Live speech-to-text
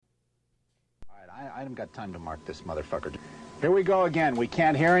I haven't got time to mark this motherfucker. Here we go again. We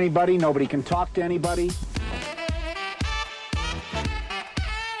can't hear anybody. Nobody can talk to anybody.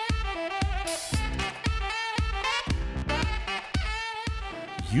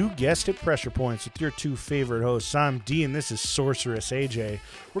 You guessed it, Pressure Points with your two favorite hosts. I'm D, and this is Sorceress AJ.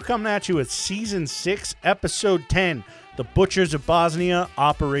 We're coming at you with Season 6, Episode 10, The Butchers of Bosnia,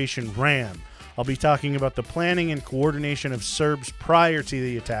 Operation Ram. I'll be talking about the planning and coordination of Serbs prior to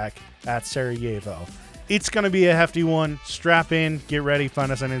the attack at Sarajevo. It's going to be a hefty one. Strap in, get ready,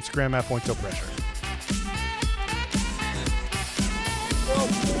 find us on Instagram at @PointToPressure.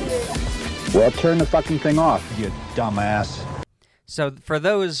 Well, turn the fucking thing off, you dumbass. So for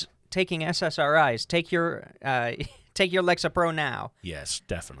those taking SSRIs, take your Lexapro now. Yes,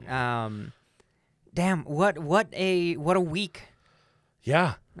 definitely. Damn, what a week.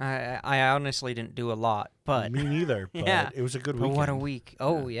 Yeah. I honestly didn't do a lot, but Me neither, but yeah. it was a good But weekend. what a week.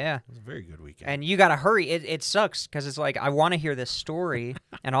 Oh, yeah. It was a very good weekend. And you got to hurry. It sucks because it's like I want to hear this story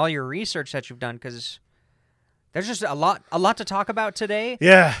and all your research that you've done because there's just a lot to talk about today.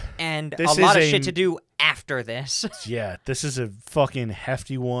 Yeah. And This a lot of is shit to do after this. Yeah, this is a fucking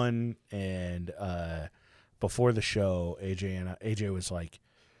hefty one. And before the show, AJ was like,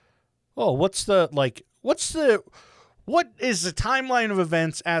 "Oh, what is the timeline of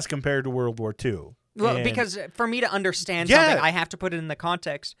events as compared to World War II?" Well, And because for me to understand Yeah. something, I have to put it in the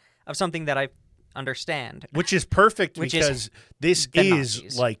context of something that I understand. which is perfect Which is because this the is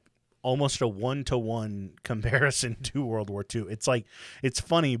Nazis. like almost a 1-to-1 comparison to World War II. It's like, it's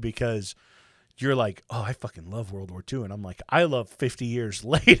funny because you're like, "Oh, I fucking love World War II," and I'm like, I love 50 years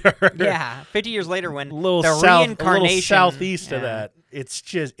later. Yeah, 50 years later when a little the reincarnation, a little reincarnation... southeast of Yeah.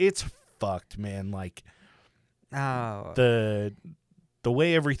 that. It's fucked, man. Like Oh. the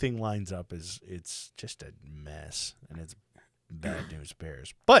way everything lines up it's just a mess, and it's bad news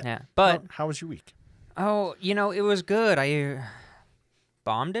bears. But Yeah, but... how was your week? Oh, it was good. I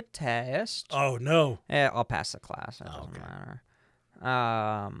bombed a test. Oh no. I'll pass the class. It doesn't matter.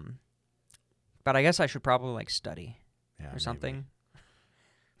 But I guess I should probably study Yeah, or something.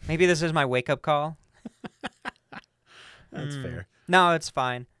 Maybe this is my wake-up call. That's fair. No, it's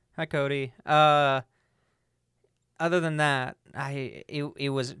fine. Hi, Cody. Other than that, it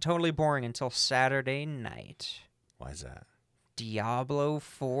was totally boring until Saturday night. Why is that? Diablo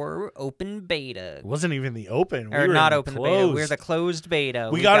 4 open beta. It wasn't even the open. We Or were not in open the closed. beta. We're the closed beta.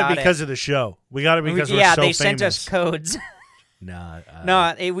 We got it because of the show. We got it because we're so they famous. sent us codes. Nah,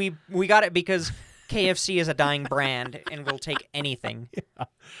 No, we got it because KFC is a dying brand and will take anything.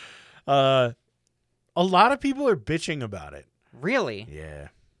 A lot of people are bitching about it. Really? Yeah.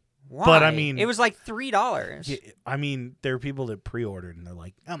 Why? But, I mean- it was like $3. Yeah, I mean, there are people that pre-ordered and they're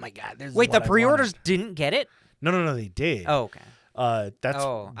like, "Oh my god, this is Wait, what the I pre-orders wanted." didn't get it? No, they did. Oh, okay. That's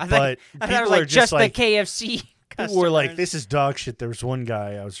I but thought it people was like are just like the KFC people were like, customers. "This is dog shit." There was one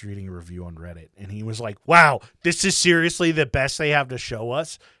guy I was reading a review on Reddit, and he was like, "Wow, this is seriously the best they have to show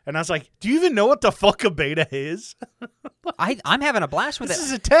us." And I was like, "Do you even know what the fuck a beta is? I'm having a blast with This it.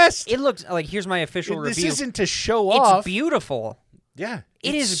 is a test. It looks like here's my official This review. isn't to show It's off. beautiful. Yeah,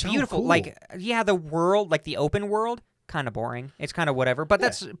 It it's is so beautiful. cool. Like, yeah, the world, like the open world, kind of boring. It's kind of whatever. But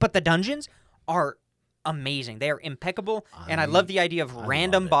but the dungeons are amazing. They are impeccable, and I love the idea of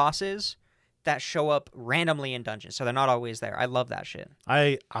random love it. bosses that show up randomly in dungeons, so they're not always there. I love that shit.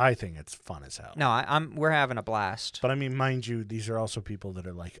 I think it's fun as hell. No, we're having a blast. But I mean, mind you, these are also people that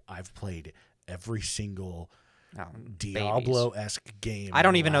are like, "I've played every single Oh, Diablo-esque game. I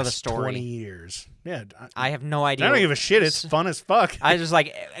don't in even know the last story. 20 years. Yeah, I have no idea. I don't give a shit. It's fun as fuck. I was just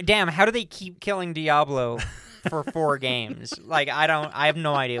like, damn, how do they keep killing Diablo for 4 games? Like, I have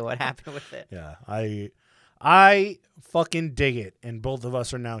no idea what happened with it. Yeah, I fucking dig it, and both of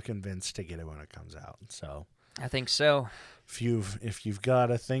us are now convinced to get it when it comes out. So I think so. if you've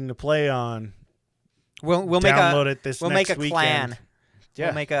got a thing to play on, We'll download it this we'll next make a weekend. clan. Yeah,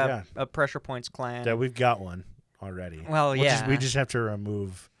 We'll make a Pressure Points clan. Yeah, we've got one already. Well, yeah. We just have to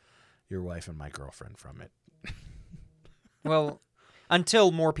remove your wife and my girlfriend from it. Well,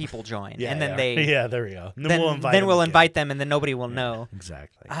 until more people join, and then yeah, there we go. And then we'll invite then them we'll again. invite them, and then nobody will know.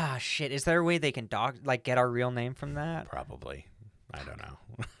 Exactly. Ah, shit! Is there a way they can get our real name from that? Probably. I don't know.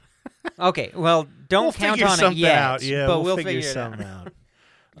 Okay, well, don't We'll count figure on it something yet. out. Yeah, but we'll figure it something out out.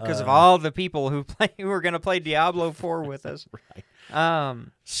 because of all the people who are going to play Diablo 4 with us. Right.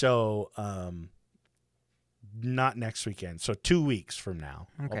 So, not next weekend. So 2 weeks from now,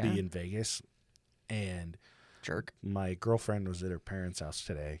 I'll Okay. be in Vegas, and Jerk. my girlfriend was at her parents' house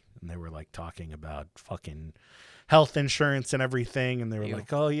today, and they were like talking about fucking health insurance and everything, and they were Ew.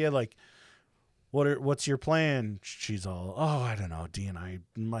 like, "Oh yeah, like what's your plan?" She's all, "Oh, I don't know. D and I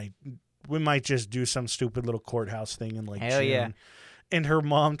might we might just do some stupid little courthouse thing in like Hell June. yeah. And her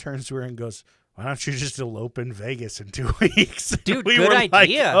mom turns to her and goes, "Why don't you just elope in Vegas in 2 weeks?" Dude, we good were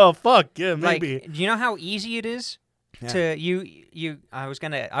idea. Like, oh fuck, yeah, maybe. Like, do you know how easy it is to you? I was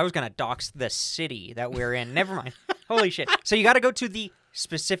gonna dox the city that we're in. Never mind. Holy shit! So you got to go to the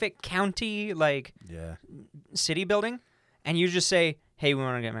specific county, like city building, and you just say, "Hey, we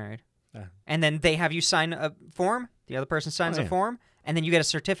want to get married," and then they have you sign a form. The other person signs a form, and then you get a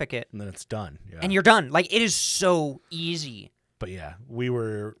certificate, and then it's done. Yeah. And you're done. Like, it is so easy. But yeah, we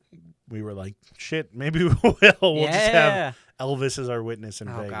were like, shit, maybe we will. We'll just have Elvis as our witness in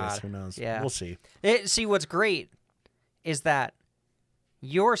Vegas. God. Who knows? Yeah. We'll see. See, what's great is that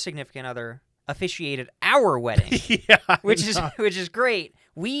your significant other officiated our wedding. which is great.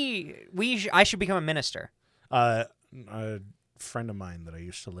 I should become a minister. A friend of mine that I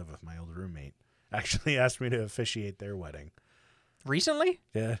used to live with, my old roommate, actually asked me to officiate their wedding. Recently?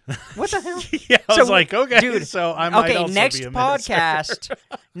 Yeah. What the hell? Yeah, I was like, okay, dude, so I might also next be a minister. podcast,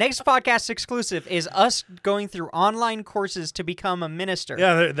 next podcast exclusive is us going through online courses to become a minister.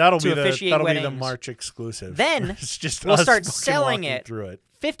 Yeah, that'll be weddings. the March exclusive. Then it's just we'll us start fucking selling walking it. through it.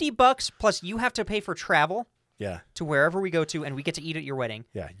 $50 plus you have to pay for travel. Yeah. To wherever we go to, and we get to eat at your wedding.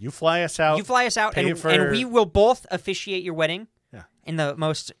 Yeah, you fly us out. And we will both officiate your wedding. Yeah. In the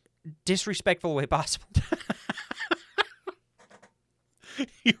most disrespectful way possible.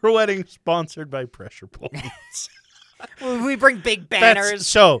 Your wedding sponsored by Pressure Points. We bring big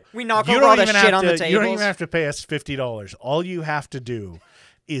banners. We knock over all the shit on the tables. You don't even have to pay us $50. All you have to do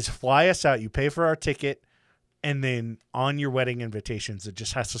is fly us out. You pay for our ticket, and then on your wedding invitations, it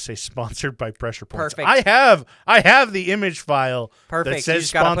just has to say sponsored by Pressure Points. Perfect. I have the image file Perfect. that says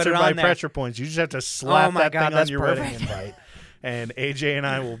sponsored by Pressure Points. You just have to slap that thing on your wedding invite, and AJ and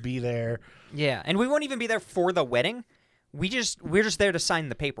I will be there. Yeah, and we won't even be there for the wedding. We're just there to sign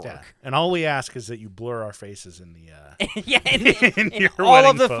the paperwork. Yeah. And all we ask is that you blur our faces in the in all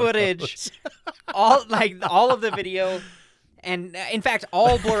of the footage, all of the video, and in fact,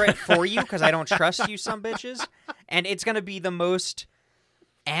 I'll blur it for you because I don't trust you, some bitches. And it's gonna be the most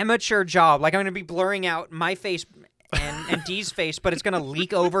amateur job. Like, I'm gonna be blurring out my face and Dee's face, but it's gonna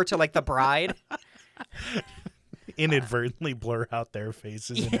leak over to like the bride. Inadvertently blur out their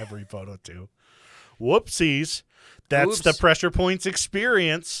faces in every photo too. Whoopsies. That's the Pressure Points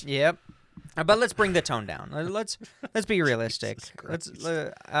experience. Yep. But let's bring the tone down. Let's be realistic. Because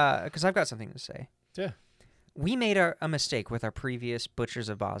I've got something to say. Yeah. We made a mistake with our previous Butchers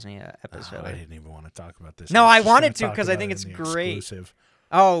of Bosnia episode. I didn't even want to talk about this. No, I wanted to because I think it's great. Exclusive.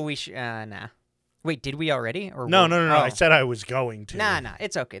 Oh, we should. Nah. Wait, did we already? Or no. Oh. I said I was going to. Nah.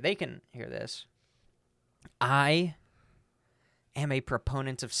 It's okay. They can hear this. I am a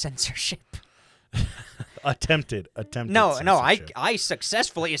proponent of censorship. Attempted. No, I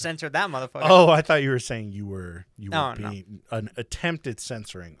successfully censored that motherfucker. Oh, I thought you were saying you were being an attempted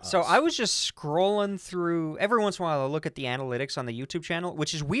censoring us. So I was just scrolling through. Every once in a while, I look at the analytics on the YouTube channel,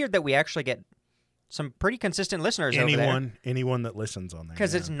 which is weird that we actually get some pretty consistent listeners over there. Anyone that listens on there.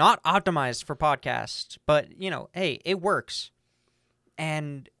 Because it's not optimized for podcasts, but, hey, it works.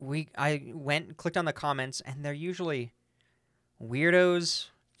 And I went and clicked on the comments, and they're usually weirdos.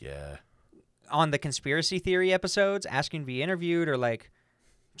 Yeah. On the conspiracy theory episodes, asking to be interviewed or like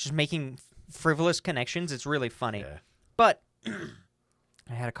just making frivolous connections. It's really funny. Yeah. But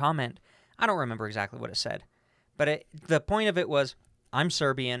I had a comment. I don't remember exactly what it said. But the point of it was, I'm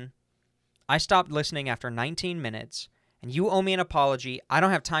Serbian. I stopped listening after 19 minutes. And you owe me an apology. I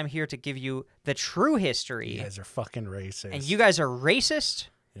don't have time here to give you the true history. You guys are fucking racist. And you guys are racist.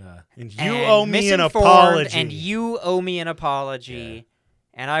 Yeah. And you owe me an apology. And you owe me an apology.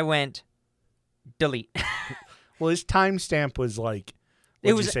 Yeah. And I went... delete. Well, his timestamp was like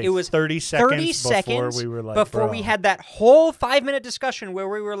it was 30 seconds before we were like before we had that whole 5-minute discussion where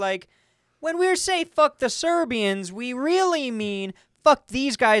we were like, when we say fuck the Serbians, we really mean fuck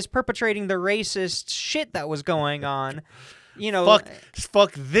these guys perpetrating the racist shit that was going on.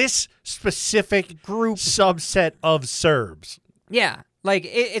 Fuck this specific group subset of Serbs. Yeah, like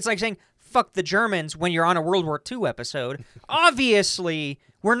it's like saying fuck the Germans when you're on a World War II episode. Obviously,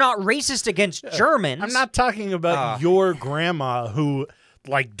 we're not racist against Germans. I'm not talking about your grandma who,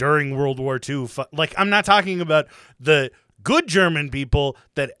 like, during World War II, I'm not talking about the good German people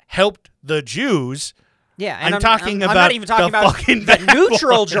that helped the Jews. Yeah, and I'm talking about I'm not even talking about the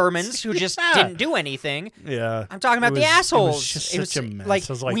neutral Germans who just Yeah. didn't do anything. Yeah. I'm talking about the assholes. It was just such a mess. Like,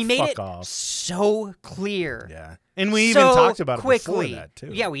 I was like, we made fuck it off. so clear. Yeah. And we even talked about it quickly. before that,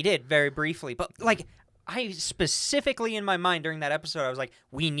 too. Yeah, we did, very briefly. But, like, I specifically in my mind during that episode, I was like,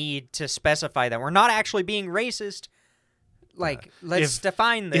 we need to specify that we're not actually being racist. like, let's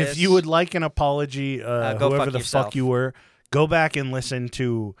define this. If you would like an apology, whoever the fuck you were, go back and listen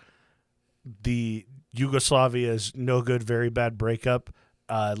to the Yugoslavia's no good, very bad breakup.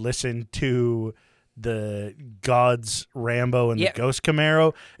 Listen to the Gods Rambo and the Ghost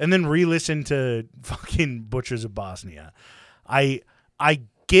Camaro, and then re-listen to fucking Butchers of Bosnia. I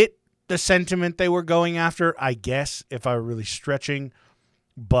get the sentiment they were going after, I guess, if I were really stretching,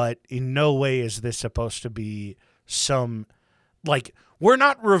 but in no way is this supposed to be some, like, we're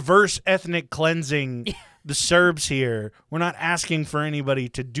not reverse ethnic cleansing the Serbs here. We're not asking for anybody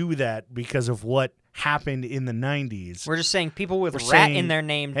to do that because of what happened in the 90s. We're just saying people with rat in their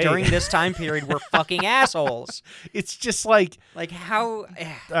name during this time period were fucking assholes. It's just like how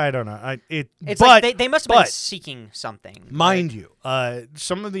I don't know. They must have been seeking something. Mind you,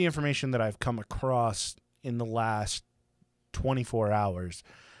 some of the information that I've come across in the last 24 hours,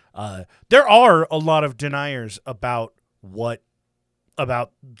 there are a lot of deniers about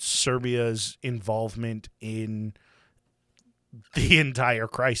Serbia's involvement in the entire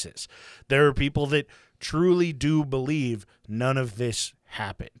crisis. There are people that truly do believe none of this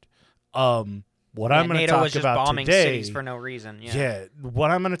happened. What I'm going to talk was just about bombing today, cities for no reason. Yeah.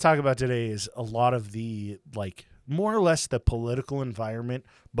 What I'm going to talk about today is a lot of the, like, more or less the political environment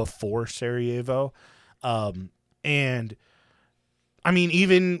before Sarajevo. And I mean,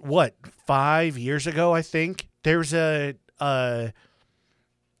 even 5 years ago, I think there's I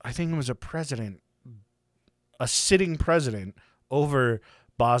think it was a sitting president over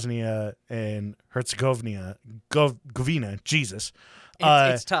Bosnia and Herzegovina, Jesus.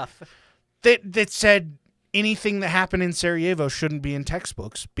 It's tough. That said anything that happened in Sarajevo shouldn't be in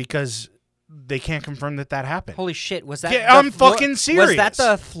textbooks because they can't confirm that happened. Holy shit, was that... Yeah, I'm fucking serious. Was that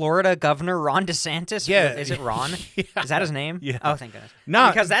the Florida governor, Ron DeSantis? Yeah. Is it Ron? Yeah. Is that his name? Yeah. Oh, thank goodness. No,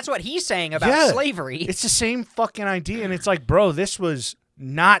 because that's what he's saying about slavery. It's the same fucking idea, and it's like, bro, this was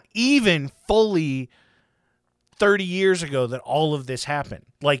not even fully 30 years ago that all of this happened.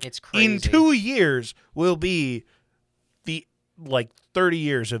 Like, it's crazy. In 2 years will be the 30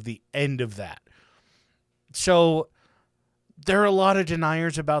 years of the end of that. So there are a lot of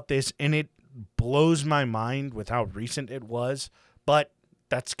deniers about this, and it blows my mind with how recent it was. But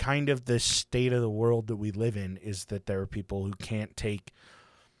that's kind of the state of the world that we live in, is that there are people who can't take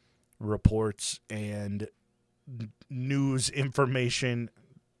reports and news information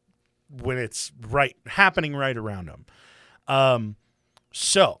when it's happening right around them.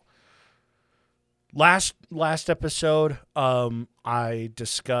 So last episode, I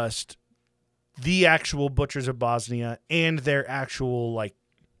discussed the actual Butchers of Bosnia and their actual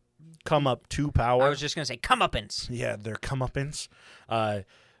come up to power. I was just gonna say comeuppance. Yeah, their comeuppance,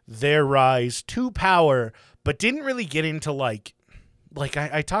 their rise to power, but didn't really get into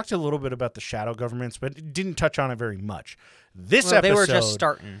I talked a little bit about the shadow governments, but didn't touch on it very much. This episode, they were just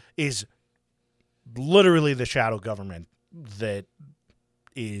starting, is literally the shadow government that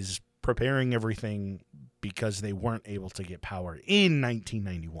is preparing everything because they weren't able to get power in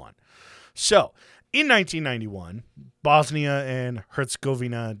 1991. So, in 1991, Bosnia and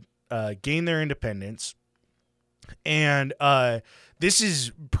Herzegovina gained their independence, and this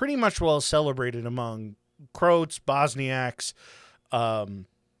is pretty much well celebrated among Croats, Bosniaks.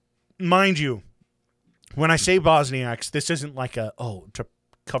 Mind you, when I say Bosniaks, this isn't to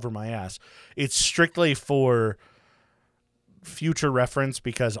cover my ass. It's strictly for future reference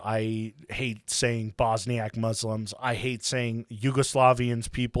because I hate saying Bosniak Muslims. I hate saying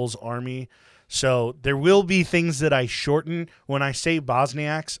Yugoslavians People's Army. So there will be things that I shorten. When I say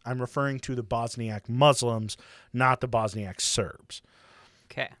Bosniaks, I'm referring to the Bosniak Muslims, not the Bosniak Serbs.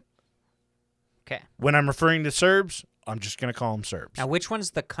 Okay. When I'm referring to Serbs, I'm just going to call them Serbs. Now, which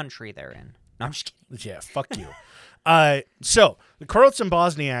one's the country they're in? No, I'm just kidding. Yeah, fuck you. So the Croats and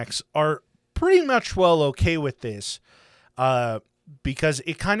Bosniaks are pretty much okay with this because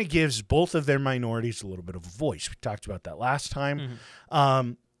it kind of gives both of their minorities a little bit of a voice. We talked about that last time.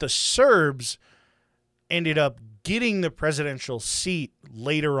 Mm-hmm. The Serbs ended up getting the presidential seat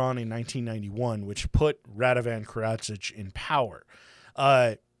later on in 1991, which put Radovan Karadzic in power.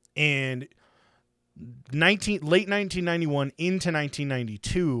 And late 1991 into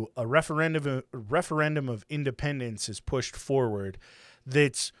 1992, a referendum of independence is pushed forward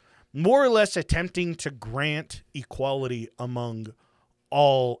that's more or less attempting to grant equality among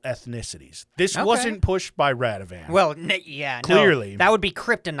all ethnicities. This wasn't pushed by Radovan. Well, clearly. No, that would be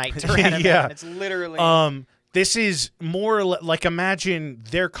kryptonite to Radovan. Yeah. It's literally... This is more like, imagine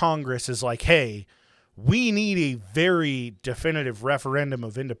their Congress is like, hey, we need a very definitive referendum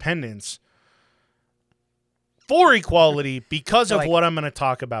of independence for equality because of like- what I'm going to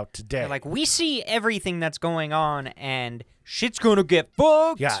talk about today. They're like, we see everything that's going on, and shit's gonna get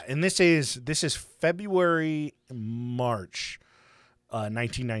fucked. Yeah, and this is February, March,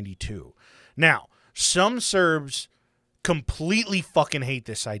 1992. Now, some Serbs completely fucking hate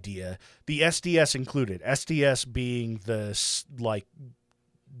this idea. The SDS included. SDS being the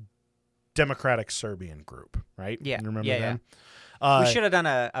Democratic Serbian group, right? Yeah, You remember yeah, them? we should have done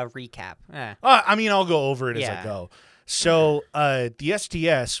a recap. I mean, I'll go over it as I Yeah. go. So, the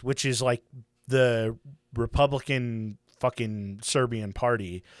SDS, which is like the Republican fucking Serbian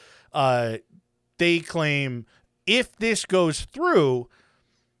party, they claim if this goes through,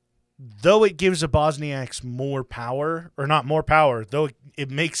 though it gives the Bosniaks more power, or not more power, though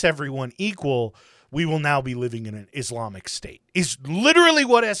it makes everyone equal, we will now be living in an Islamic state. Is literally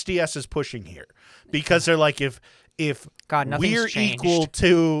what SDS is pushing here. Because they're like, if God, nothing's we're changed. equal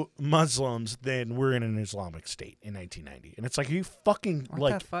to Muslims, then we're in an Islamic state in 1990. And it's like, are you fucking, What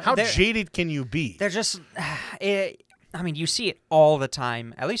like, the fuck? how They're- jaded can you be? They're just, I mean, you see it all the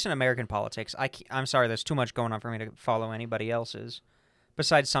time, at least in American politics. I'm sorry, there's too much going on for me to follow anybody else's,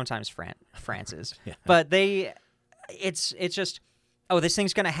 besides sometimes France's. Yeah. But it's just, oh, this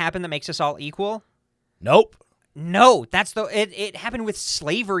thing's gonna happen that makes us all equal. Nope. No, it happened with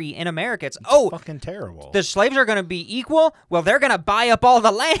slavery in America. It's Fucking terrible. the slaves are gonna be equal. Well, they're gonna buy up all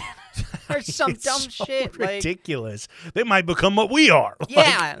the land. or some It's dumb so shit. Like, ridiculous. They might become what we are.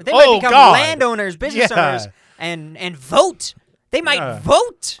 yeah, Like, they might oh, become God. landowners, business Yeah. owners, and vote. They might Yeah.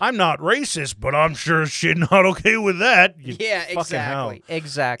 vote. I'm not racist, but I'm sure as shit not okay with that. You Yeah, fucking hell.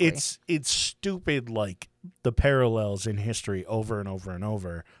 exactly. It's stupid, like the parallels in history over and over and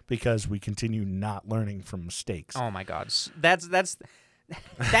over because we continue not learning from mistakes. Oh my God, that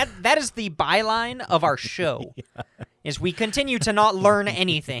is the byline of our show. Is we continue to not learn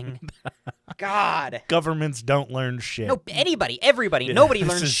anything. God, Governments don't learn shit. no, everybody, Yeah, nobody this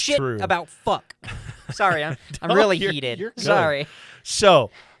learns is shit true. about fuck. Sorry, I'm No, really you're- heated. you're good. Sorry.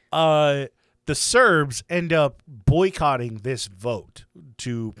 So, the Serbs end up boycotting this vote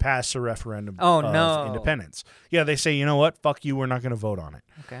to pass a referendum Oh, of no. independence. Yeah, they say, you know what? Fuck you. We're not going to vote on it.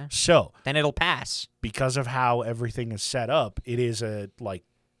 Okay. So, Then it'll pass. because of how everything is set up, it is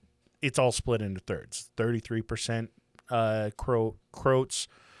it's all split into thirds. 33% Croats,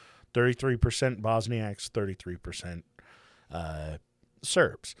 33% Bosniaks, 33%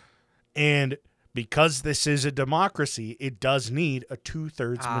 Serbs. And because this is a democracy, it does need a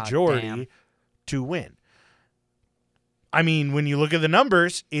 2/3 majority damn. to win. I mean, when you look at the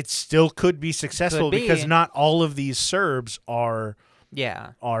numbers, it still could be successful Could be. because not all of these Serbs are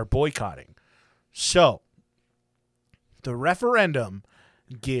Yeah. boycotting. So, the referendum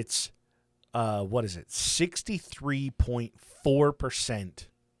gets, 63.4%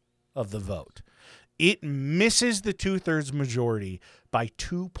 of the vote. It misses the 2/3 majority by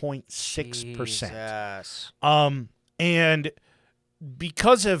 2.6%. Jesus. And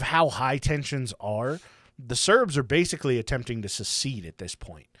because of how high tensions are, the Serbs are basically attempting to secede at this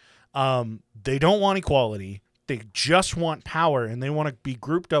point. They don't want equality. They just want power, and they want to be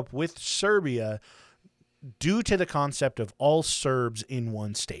grouped up with Serbia due to the concept of all Serbs in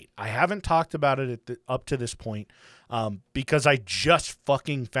one state. I haven't talked about it up to this point because I just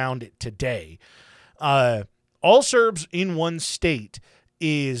fucking found it today. All Serbs in one state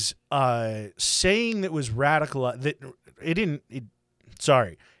is saying that was radical.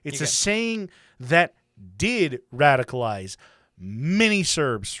 It's a saying that did radicalize many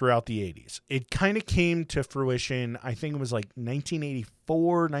Serbs throughout the 80s. It kind of came to fruition, I think it was like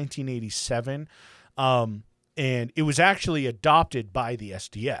 1984, 1987. And it was actually adopted by the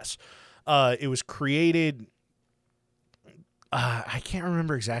SDS. It was created, I can't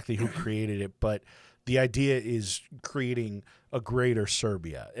remember exactly who created it, but the idea is creating a greater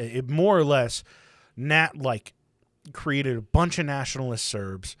Serbia. It more or less created a bunch of nationalist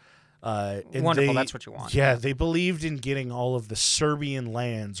Serbs. And Wonderful, that's what you want. Yeah, they believed in getting all of the Serbian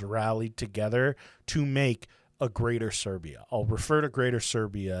lands rallied together to make a greater Serbia. I'll refer to greater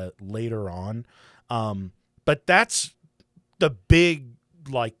Serbia later on. But that's the big,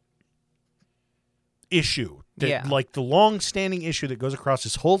 issue. Yeah. The long-standing issue that goes across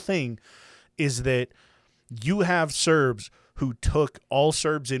this whole thing is that you have Serbs who took all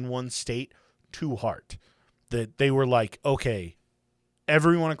Serbs in one state to heart. That they were like, okay,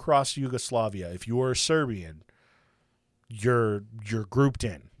 everyone across Yugoslavia, if you are a Serbian, you're grouped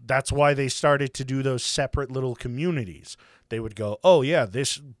in. That's why they started to do those separate little communities. They would go, oh yeah,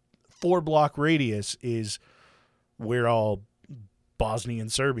 this 4-block radius is we're all Bosnian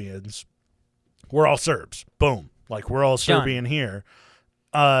Serbians. We're all Serbs. Boom. We're all Serbian here.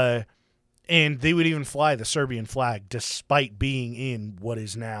 And they would even fly the Serbian flag despite being in what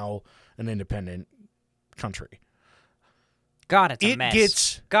is now an independent country. God, it's a mess. It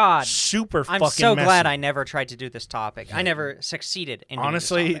gets super fucking messy. I'm so glad I never tried to do this topic. I never succeeded in doing this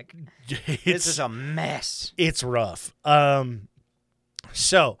topic. This is a mess. It's rough.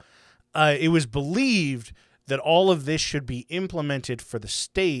 So, it was believed that all of this should be implemented for the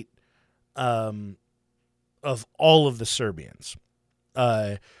state of all of the Serbians,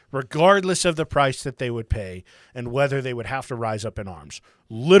 regardless of the price that they would pay and whether they would have to rise up in arms.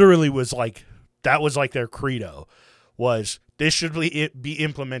 Literally that was like their credo, was this should be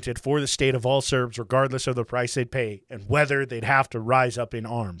implemented for the state of all Serbs, regardless of the price they'd pay and whether they'd have to rise up in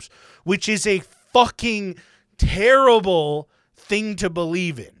arms, which is a fucking terrible thing to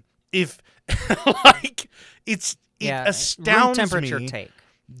believe in. If like it astounds room temperature me. Take.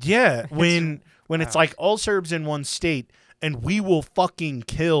 Yeah, when it's like all Serbs in one state and we will fucking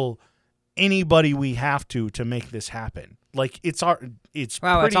kill anybody we have to make this happen. Like it's pretty it's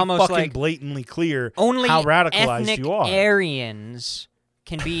almost fucking like blasantly clear only how radicalized you are. Aryans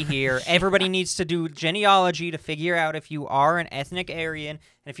can be here. Everybody needs to do genealogy to figure out if you are an ethnic Aryan,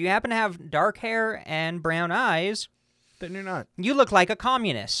 and if you happen to have dark hair and brown eyes, then you're not. You look like a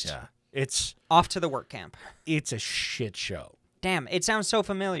communist. Yeah, it's off to the work camp. It's a shit show. Damn, it sounds so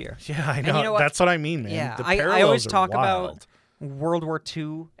familiar. Yeah, I know. You know That's what I mean, man. Yeah, the I always talk wild. about World War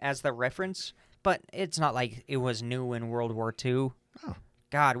II as the reference, but it's not like it was new in World War II. Oh.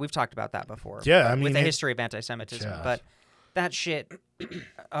 God, we've talked about that before. Yeah, I mean, with the history of anti-Semitism, but that shit,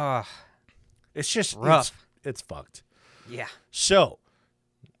 it's just rough. It's fucked. Yeah. So,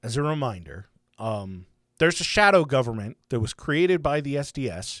 as a reminder, there's a shadow government that was created by the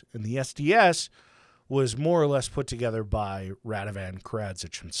SDS, and the SDS was more or less put together by Radovan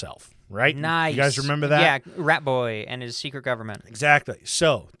Karadzic himself, right? Nice. You guys remember that? Yeah, Rat Boy and his secret government. Exactly.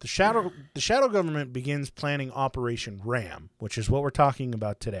 So the shadow government begins planning Operation Ram, which is what we're talking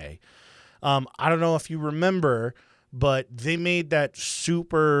about today. I don't know if you remember, but they made that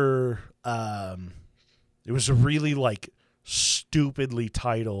super. It was a really stupidly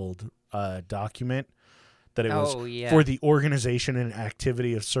titled document. That it was for the organization and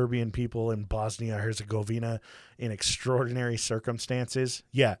activity of Serbian people in Bosnia Herzegovina in extraordinary circumstances.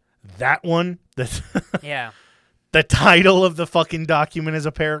 Yeah, that one. Yeah. The title of the fucking document is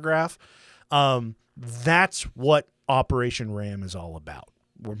a paragraph. That's what Operation Ram is all about.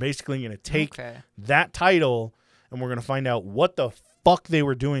 We're basically going to take that title and we're going to find out what the fuck they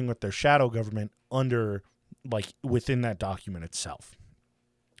were doing with their shadow government within that document itself.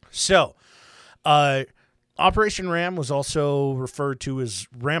 So, Operation Ram was also referred to as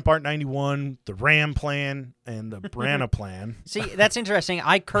Rampart 91, the Ram Plan, and the Brana Plan. See, that's interesting.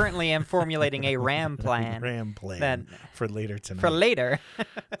 I currently am formulating a Ram plan. Ram Plan for later tonight. For later.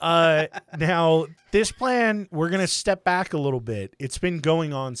 Now, this plan, we're going to step back a little bit. It's been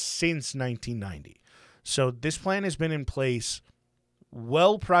going on since 1990. So this plan has been in place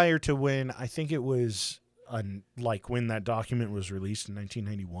well prior to when, I think it was when that document was released in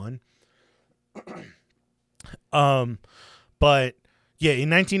 1991. But yeah, in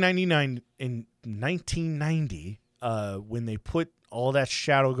 1990, when they put all that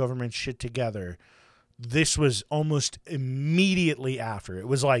shadow government shit together, this was almost immediately after. It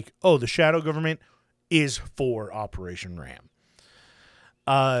was like, oh, the shadow government is for Operation Ram.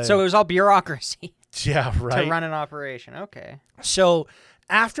 So it was all bureaucracy. Yeah, right. To run an operation. Okay. So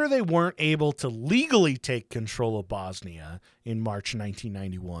after they weren't able to legally take control of Bosnia in March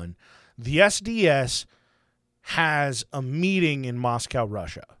 1991, the SDS has a meeting in Moscow,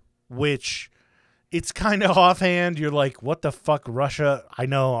 Russia, which it's kind of offhand. You're like, what the fuck, Russia? I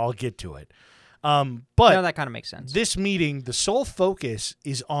know, I'll get to it. But no, that kind of makes sense. This meeting, the sole focus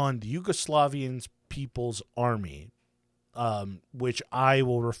is on the Yugoslavian People's Army, which I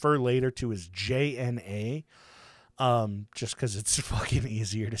will refer later to as JNA, just because it's fucking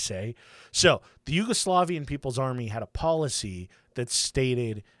easier to say. So the Yugoslavian People's Army had a policy that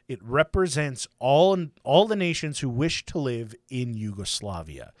stated it represents all the nations who wish to live in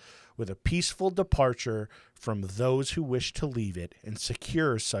Yugoslavia, with a peaceful departure from those who wish to leave it, and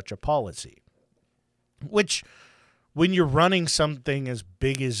secures such a policy. Which, when you're running something as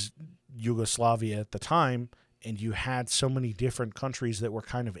big as Yugoslavia at the time, and you had so many different countries that were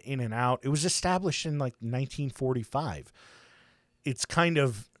kind of in and out, it was established in 1945. It's kind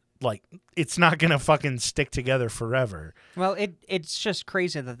of it's not going to fucking stick together forever. Well, it's just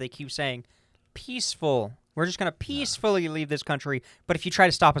crazy that they keep saying, peaceful. We're just going to peacefully leave this country, but if you try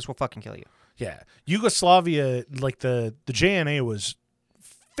to stop us, we'll fucking kill you. Yeah. Yugoslavia, the JNA was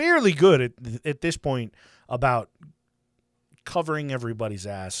fairly good at this point about covering everybody's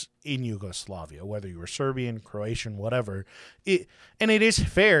ass in Yugoslavia, whether you were Serbian, Croatian, whatever. And it is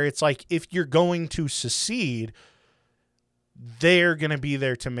fair. It's like if you're going to secede, they're going to be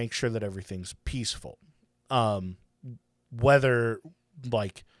there to make sure that everything's peaceful. Whether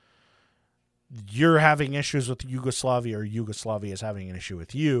like you're having issues with Yugoslavia or Yugoslavia is having an issue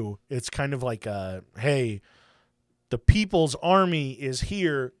with you, it's kind of like hey, the People's Army is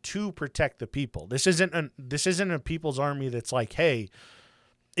here to protect the people. This isn't a People's Army that's like, hey,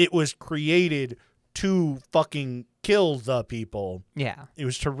 it was created to fucking kill the people. Yeah. It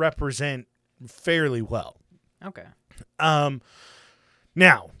was to represent fairly well. Okay. Now,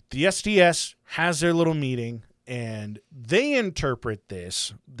 the SDS has their little meeting, and they interpret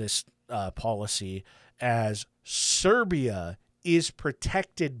this policy as Serbia is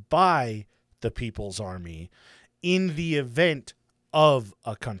protected by the People's Army in the event of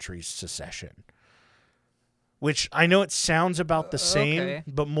a country's secession. Which I know it sounds about the same, okay.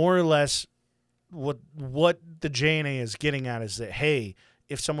 but more or less what the JNA is getting at is that, hey,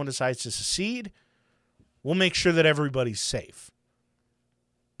 if someone decides to secede, we'll make sure that everybody's safe.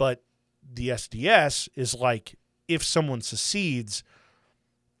 But the SDS is like, if someone secedes,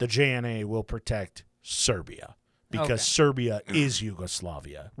 the JNA will protect Serbia because Serbia is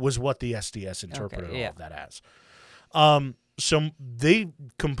Yugoslavia, was what the SDS interpreted all of that as. So they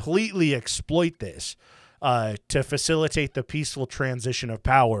completely exploit this to facilitate the peaceful transition of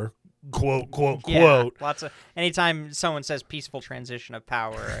power, quote, quote, quote. Lots of anytime someone says peaceful transition of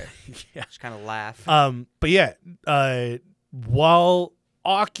power, I just kind of laugh. But yeah, while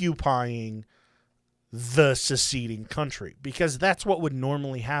occupying the seceding country, because that's what would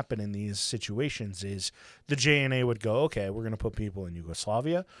normally happen in these situations is the JNA would go, okay, we're going to put people in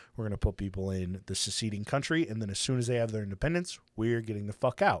Yugoslavia, we're going to put people in the seceding country, and then as soon as they have their independence, we're getting the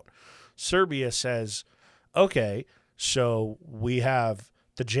fuck out. Serbia says, okay, so we have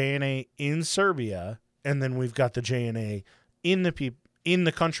the JNA in Serbia, and then we've got the JNA in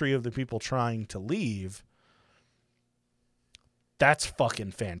the country of the people trying to leave. That's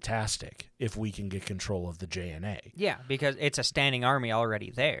fucking fantastic if we can get control of the JNA. Yeah, because it's a standing army already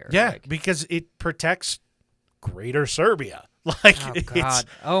there. Yeah, because it protects Greater Serbia. Like, oh god,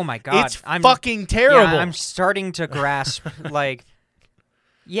 oh my god, it's fucking terrible. Yeah, I'm starting to grasp. Like,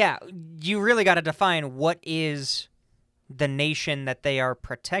 yeah, you really got to define what is the nation that they are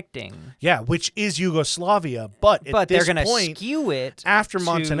protecting. Yeah, which is Yugoslavia, but at this they're going point, to skew it after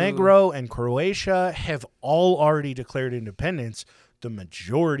Montenegro and Croatia have all already declared independence, the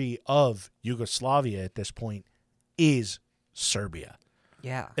majority of Yugoslavia at this point is Serbia.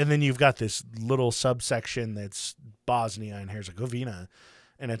 Yeah. And then you've got this little subsection that's Bosnia and Herzegovina,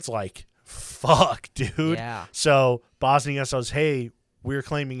 and it's like, fuck, dude. Yeah. So Bosnia says, hey, we're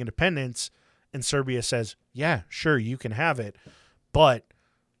claiming independence, and Serbia says, yeah, sure, you can have it, but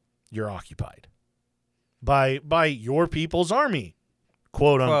you're occupied by your People's Army,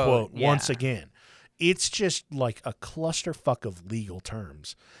 quote unquote, once again. It's just like a clusterfuck of legal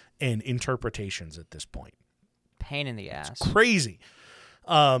terms and interpretations at this point. Pain in the ass. It's crazy.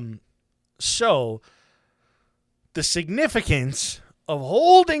 So the significance of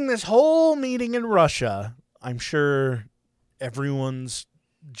holding this whole meeting in Russia, I'm sure everyone's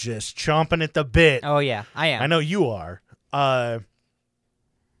just chomping at the bit. Oh, yeah, I am. I know you are. Part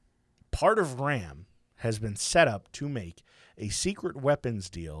of RAM has been set up to make a secret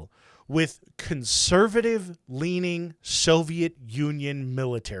weapons deal with conservative-leaning Soviet Union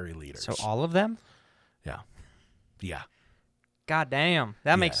military leaders. So all of them? Yeah. God damn.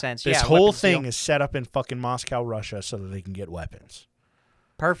 That makes sense. This whole thing is set up in fucking Moscow, Russia, so that they can get weapons.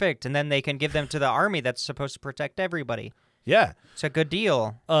 Perfect. And then they can give them to the army that's supposed to protect everybody. Yeah. It's a good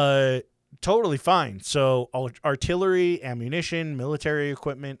deal. Totally fine. So artillery, ammunition, military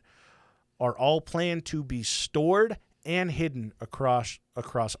equipment are all planned to be stored and hidden across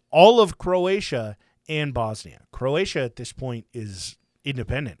all of Croatia and Bosnia. Croatia at this point is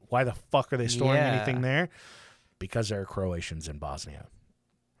independent. Why the fuck are they storing anything there? Because there are Croatians in Bosnia.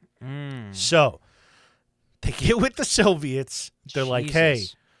 So they get with the Soviets. They're like, hey,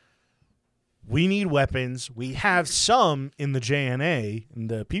 we need weapons. We have some in the JNA, in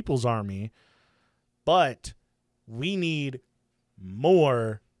the People's Army, but we need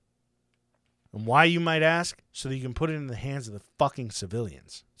more. And why, you might ask? So that you can put it in the hands of the fucking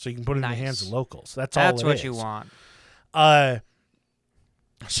civilians. So you can put it in the hands of locals. That's all it is. That's what you want.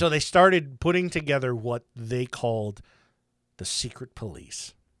 So they started putting together what they called the secret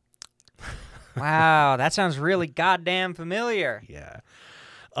police. Wow, that sounds really goddamn familiar. Yeah.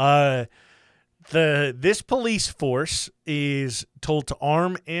 This police force is told to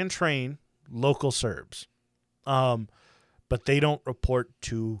arm and train local Serbs. but they don't report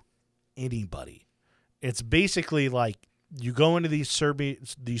to anybody. It's basically like you go into these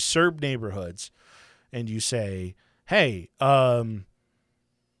Serb neighborhoods and you say, hey, all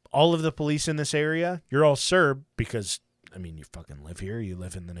of the police in this area, you're all Serb because, I mean, you fucking live here. You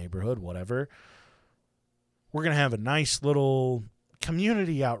live in the neighborhood, whatever. We're going to have a nice little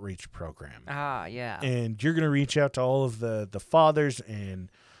community outreach program. Ah, yeah. And you're going to reach out to all of the fathers and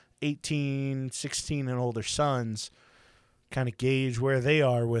 18, 16, and older sons, kind of gauge where they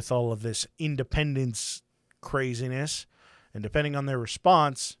are with all of this independence craziness. And depending on their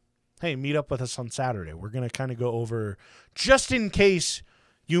response, hey, meet up with us on Saturday. We're going to kind of go over, just in case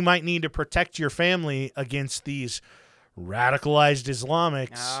you might need to protect your family against these radicalized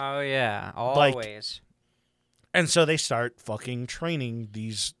Islamics. Oh, yeah. Always. And so they start fucking training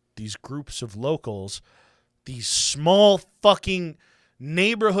these groups of locals, these small fucking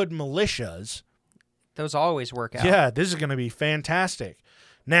neighborhood militias. Those always work out. Yeah, this is going to be fantastic.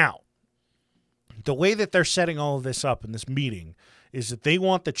 Now, the way that they're setting all of this up in this meeting is that they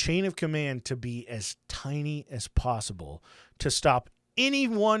want the chain of command to be as tiny as possible to stop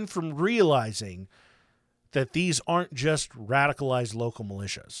anyone from realizing that these aren't just radicalized local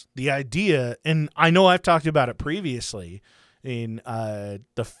militias. The idea, and I know I've talked about it previously in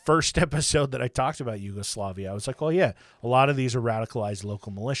the first episode that I talked about Yugoslavia. I was like, well, yeah, a lot of these are radicalized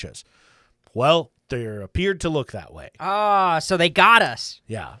local militias. Well, they appeared to look that way. Ah, so they got us.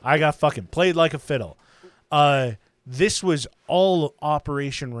 Yeah, I got fucking played like a fiddle. This was all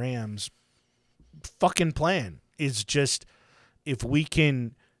Operation Ram's fucking plan. Is just, if we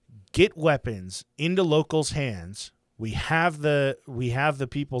can get weapons into locals' hands, we have the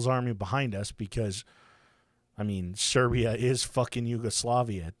People's Army behind us because, I mean, Serbia is fucking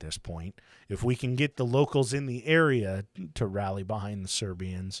Yugoslavia at this point. If we can get the locals in the area to rally behind the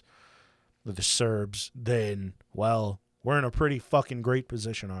Serbians, the Serbs, then, well, we're in a pretty fucking great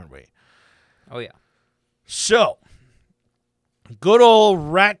position, aren't we? Oh, yeah. So, good old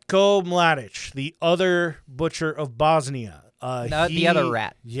Ratko Mladic, the other butcher of Bosnia. The other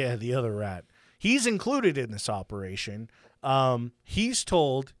rat. Yeah, the other rat. He's included in this operation. He's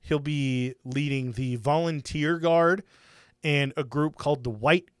told he'll be leading the Volunteer Guard and a group called the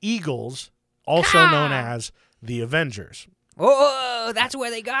White Eagles, also known as the Avengers. Oh, that's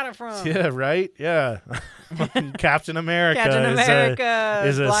where they got it from. Yeah, right? Yeah. Captain America,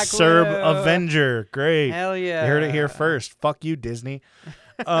 is a Black Serb Widow. Avenger. Great. Hell yeah. You heard it here first. Fuck you, Disney.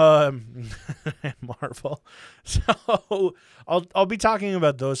 And Marvel. So I'll be talking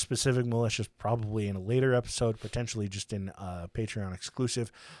about those specific militias probably in a later episode, potentially just in Patreon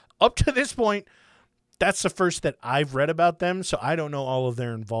exclusive. Up to this point, that's the first that I've read about them, so I don't know all of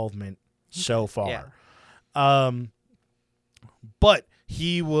their involvement so far. Yeah. But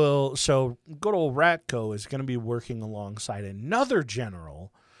he will, so good old Ratko is going to be working alongside another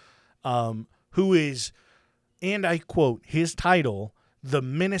general who is, and I quote, his title, the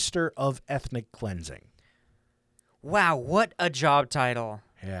Minister of Ethnic Cleansing. Wow, what a job title.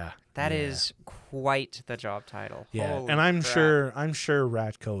 Yeah. That is quite the job title. Yeah, Holy and I'm crap. sure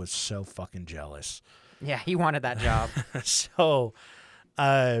Ratko is so fucking jealous. Yeah, he wanted that job. So,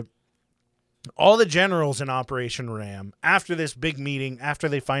 all the generals in Operation Ram, after this big meeting, after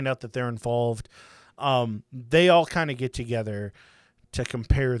they find out that they're involved, they all kind of get together to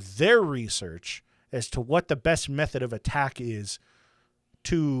compare their research as to what the best method of attack is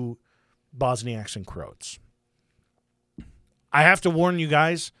to Bosniaks and Croats. I have to warn you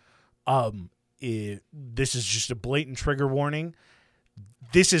guys, this is just a blatant trigger warning.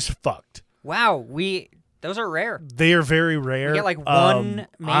 This is fucked. Wow, those are rare. They are very rare. We get like one,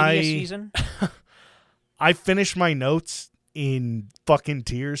 maybe a season. I finished my notes in fucking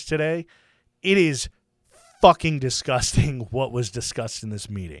tears today. It is fucking disgusting what was discussed in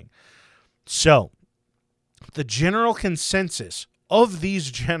this meeting. So, the general consensus of these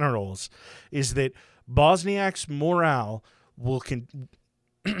generals is that Bosniaks' morale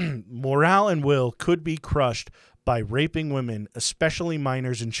could be crushed by raping women, especially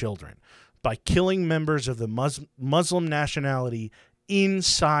minors and children, by killing members of the Muslim nationality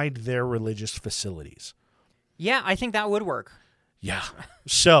inside their religious facilities. Yeah, I think that would work. Yeah.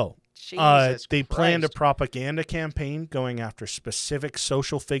 So, Jesus they planned a Christ. propaganda campaign going after specific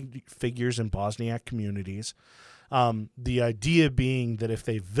social figures in Bosniak communities. The idea being that if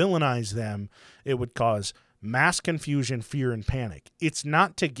they villainize them, it would cause mass confusion, fear, and panic. It's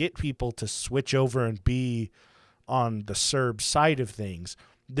not to get people to switch over and be on the Serb side of things.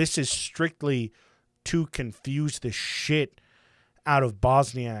 This is strictly to confuse the shit out of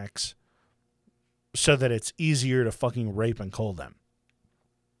Bosniaks so that it's easier to fucking rape and kill them.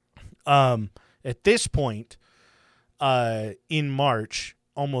 At this point, in March,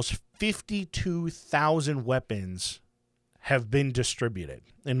 almost 52,000 weapons have been distributed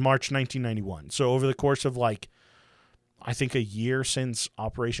in March 1991. So over the course of I think a year since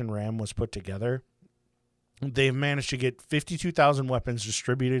Operation Ram was put together, they've managed to get 52,000 weapons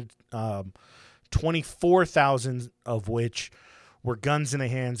distributed, 24,000 of which were guns in the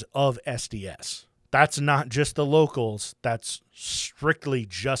hands of SDS. That's not just the locals. That's strictly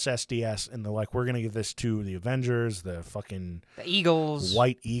just SDS. And they're like, we're going to give this to the Avengers, the Eagles,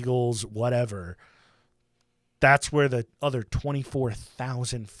 White Eagles, whatever. That's where the other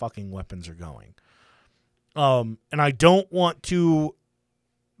 24,000 fucking weapons are going. And I don't want to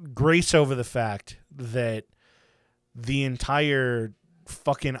grace over the fact that the entire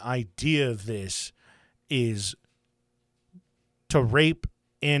fucking idea of this is to rape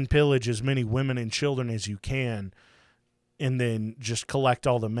and pillage as many women and children as you can, and then just collect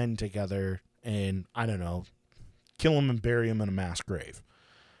all the men together and, I don't know, kill them and bury them in a mass grave.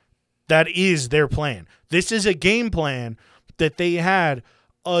 That is their plan. This is a game plan that they had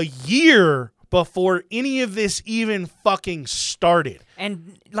a year before any of this even fucking started.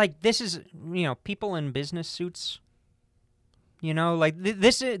 And, this is, people in business suits,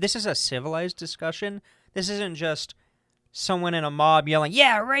 this is a civilized discussion. This isn't just someone in a mob yelling,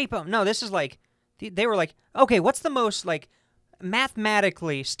 yeah, rape them. No, this is they were like, okay, what's the most,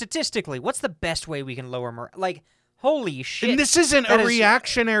 mathematically, statistically, what's the best way we can lower holy shit. And this isn't a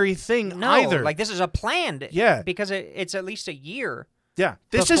reactionary thing either. This is a planned. Yeah. Because it's at least a year. Yeah.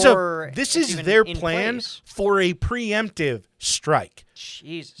 This is their plan for a preemptive strike.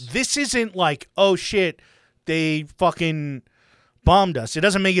 Jesus. This isn't oh shit, they fucking bombed us. It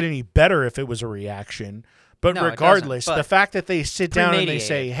doesn't make it any better if it was a reaction. But regardless, the fact that they sit down and they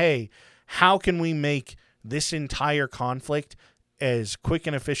say, hey, how can we make this entire conflict as quick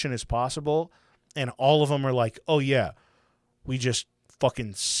and efficient as possible? And all of them are like, oh, yeah, we just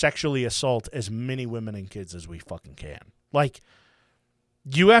fucking sexually assault as many women and kids as we fucking can.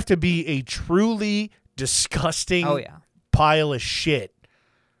 You have to be a truly disgusting pile of shit.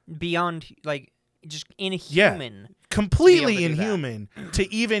 Beyond, just inhuman. Yeah, completely inhuman to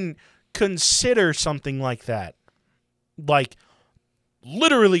even consider something like that.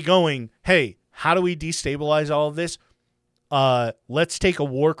 Literally going, hey, how do we destabilize all of this? Let's take a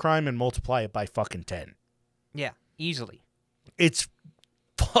war crime and multiply it by fucking 10. Yeah, easily. It's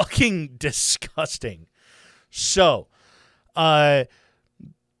fucking disgusting. So, like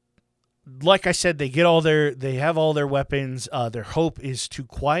I said, they have all their weapons. Their hope is to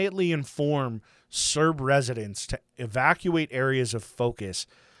quietly inform Serb residents to evacuate areas of focus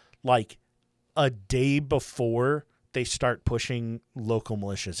a day before they start pushing local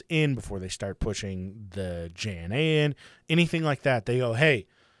militias in, before they start pushing the JNA in, anything like that. They go, hey,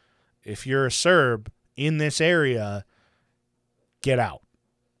 if you're a Serb in this area, get out.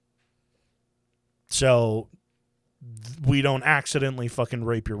 So we don't accidentally fucking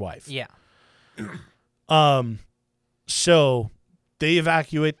rape your wife. Yeah. So they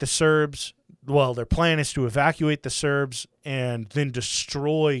evacuate the Serbs. Well, their plan is to evacuate the Serbs and then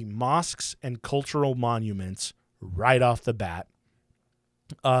destroy mosques and cultural monuments right off the bat.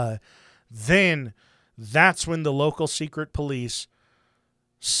 Then that's when the local secret police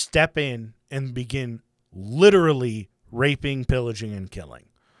step in and begin literally raping, pillaging, and killing.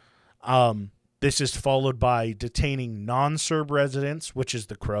 This is followed by detaining non-Serb residents, which is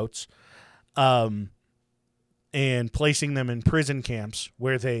the Croats, and placing them in prison camps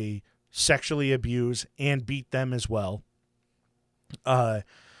where they sexually abuse and beat them as well. And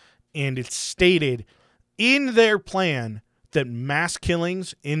it's stated in their plan that mass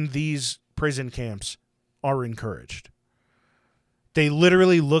killings in these prison camps are encouraged. They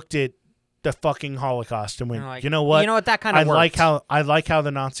literally looked at the fucking Holocaust and went, you know what? You know what? That kind of worked. I like how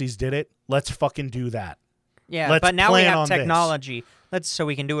the Nazis did it. Let's fucking do that. Yeah, but now we have technology. So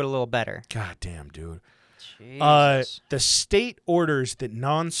we can do it a little better. God damn, dude. Jesus. The state orders that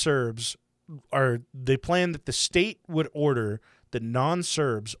non-Serbs they plan that the state would order that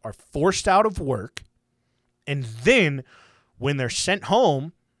non-Serbs are forced out of work, and then when they're sent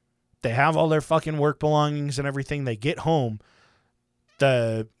home, they have all their fucking work belongings and everything. They get home,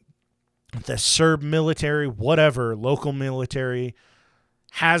 the Serb military, whatever, local military,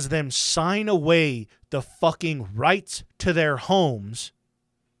 has them sign away the fucking rights to their homes,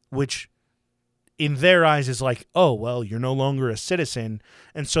 which in their eyes is like, oh, well, you're no longer a citizen,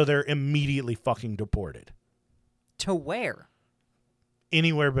 and so they're immediately fucking deported. To where?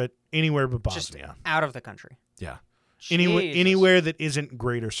 Anywhere but Bosnia. Just out of the country. Yeah. Anywhere that isn't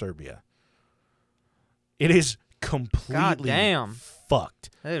Greater Serbia. It is completely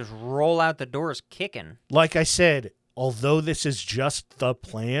fucked. They just roll out the doors kicking. Like I said, although this is just the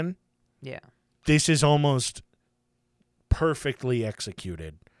plan, Yeah. this is almost perfectly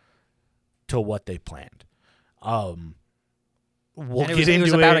executed to what they planned. We'll And get into it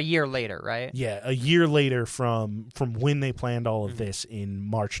was about a year later, right? Yeah, a year later from when they planned all of this in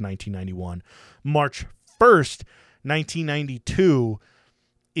March 1991. March 1st, 1992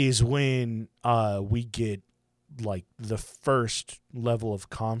 is when we get like the first level of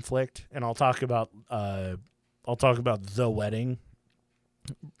conflict, and I'll talk about the wedding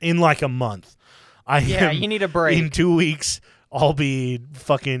in like a month. You need a break. In 2 weeks, I'll be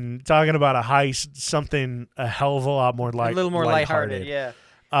fucking talking about a heist, something a hell of a lot more a little more lighthearted. Yeah.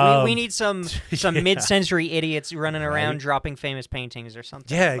 We need some mid-century idiots running around dropping famous paintings or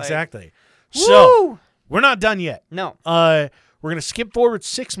something. Yeah, like, exactly. Woo! So we're not done yet. No. We're gonna skip forward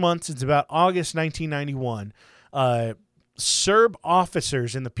 6 months. It's about August 1991. Serb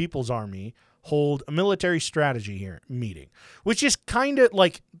officers in the People's Army hold a military strategy meeting, which is kind of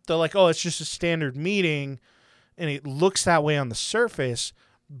like they're like, oh, it's just a standard meeting, and it looks that way on the surface,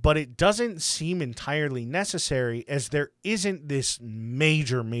 but it doesn't seem entirely necessary as there isn't this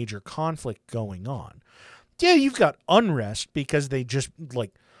major conflict going on. Yeah, you've got unrest because they just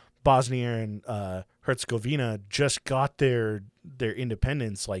like Bosnia and Herzegovina just got their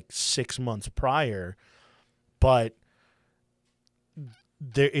independence like 6 months prior, but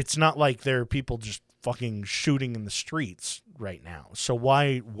it's not like there are people just fucking shooting in the streets right now. So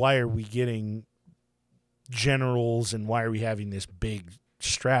why are we getting generals and why are we having this big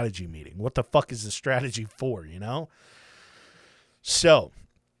strategy meeting? What the fuck is the strategy for, you know? So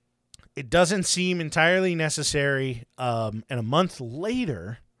it doesn't seem entirely necessary. And a month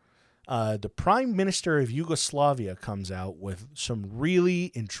later, the Prime Minister of Yugoslavia comes out with some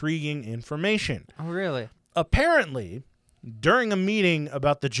really intriguing information. Oh, really? Apparently, during a meeting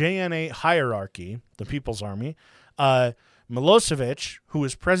about the JNA hierarchy, the People's Army, Milosevic, who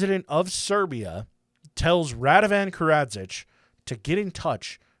is president of Serbia, tells Radovan Karadzic to get in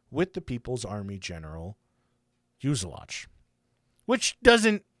touch with the People's Army General Uzelac. Which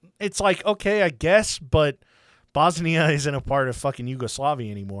doesn't... It's like, okay, I guess, but Bosnia isn't a part of fucking Yugoslavia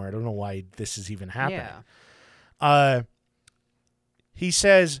anymore. I don't know why this is even happening. Yeah. He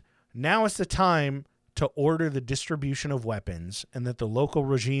says, now is the time to order the distribution of weapons and that the local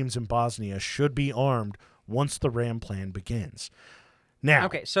regimes in Bosnia should be armed once the RAM plan begins. Now...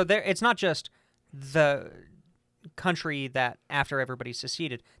 Okay, so it's not just the country that after everybody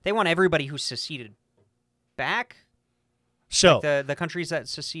seceded. They want everybody who seceded back? So... Like the countries that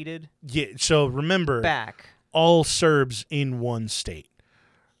seceded? Yeah, so remember... Back. All Serbs in one state.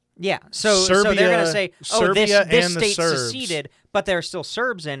 Yeah, so they're going to say, oh, this state seceded, but there are still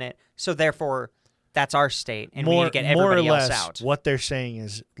Serbs in it, so therefore... That's our state, and we need to get everybody else out. What they're saying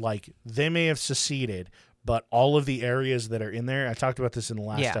is, like, they may have seceded, but all of the areas that are in there, I talked about this in the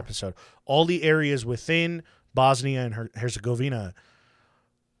last episode, all the areas within Bosnia and Herzegovina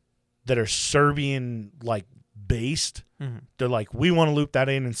that are Serbian, like, based, they're like, we want to loop that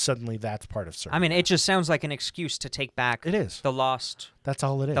in, and suddenly that's part of Serbia. I mean, it just sounds like an excuse to take back the lost... That's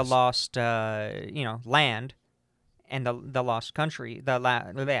all it is. The lost, land and the lost country, the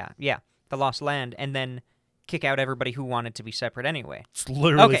lost land, and then kick out everybody who wanted to be separate anyway. It's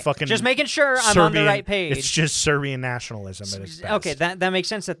literally fucking... Just making sure I'm Serbian, on the right page. It's just Serbian nationalism at its best. Okay, that makes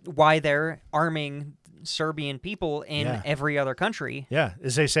sense that why they're arming Serbian people in every other country. Yeah,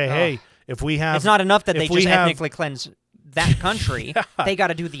 as they say, hey, if we have... It's not enough that they just ethnically cleanse that country. They got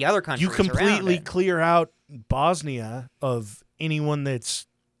to do the other countries. You completely clear out Bosnia of anyone that's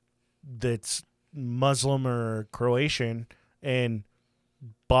Muslim or Croatian, and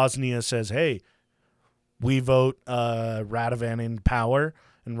Bosnia says, hey, we vote Radovan in power,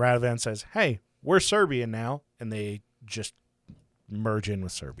 and Radovan says, hey, we're Serbian now, and they just merge in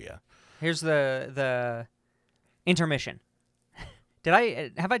with Serbia. Here's the intermission.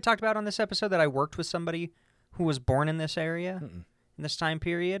 Have I talked about on this episode that I worked with somebody who was born in this area in this time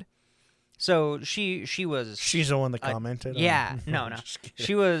period? So she's the one that commented. Yeah, no.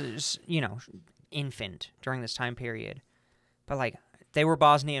 She was infant during this time period, but like they were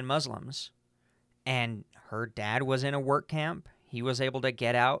Bosnian Muslims, and her dad was in a work camp. He was able to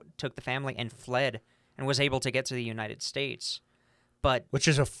get out, took the family, and fled, and was able to get to the United States. But which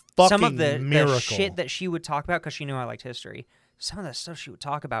is a fucking some of the miracle. Shit that she would talk about, because she knew I liked history, some of the stuff she would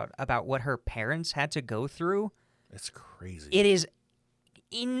talk about what her parents had to go through. It's crazy. It is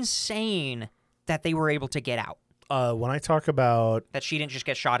insane that they were able to get out. When I talk about... That she didn't just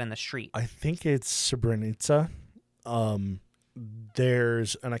get shot in the street. I think it's Srebrenica.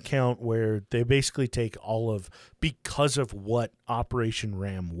 There's an account where they basically take because of what Operation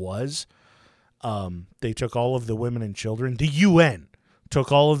Ram was, They took all of the women and children. The UN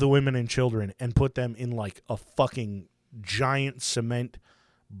took all of the women and children and put them in like a fucking giant cement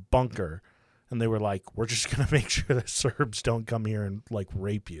bunker. And they were like, we're just going to make sure that Serbs don't come here and like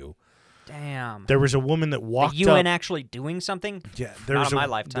rape you. Damn. There was a woman that walked the UN up. actually doing something? Yeah, Not in my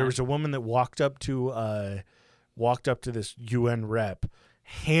lifetime. There was a woman that walked up to this UN rep,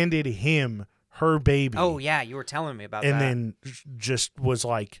 handed him her baby. Oh yeah, you were telling me about that. And then just was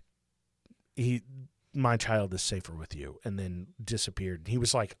like, my child is safer with you, and then disappeared. He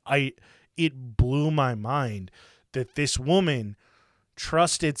was like, it blew my mind that this woman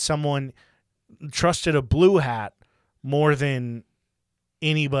trusted a blue hat more than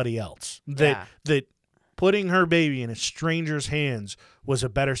anybody else. That putting her baby in a stranger's hands was a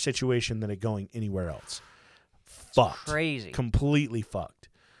better situation than it going anywhere else. Fucked. Crazy. Completely fucked.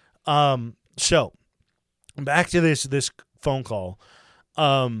 So back to this phone call.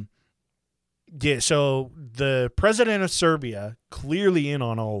 Yeah, so the president of Serbia clearly in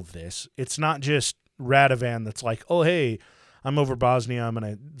on all of this. It's not just Radovan that's like, oh, hey, I'm over Bosnia. I'm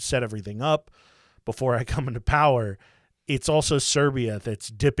going to set everything up before I come into power. It's also Serbia that's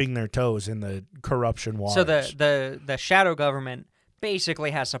dipping their toes in the corruption waters. So the shadow government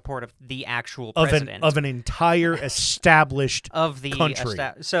basically has support of the actual president. Of an entire established of the country.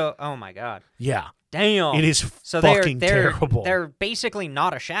 So, oh my God. Yeah. Damn. It is fucking terrible. They're basically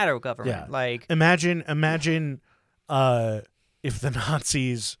not a shadow government. Yeah. Like imagine if the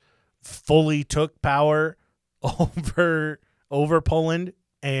Nazis fully took power over Poland,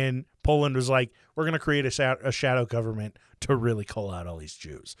 and Poland was like, we're going to create a shadow government to really call out all these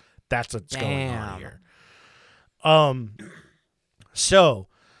Jews. That's what's going on here. So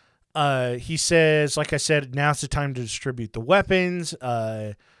he says, like I said, now's the time to distribute the weapons.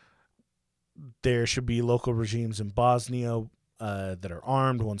 There should be local regimes in Bosnia that are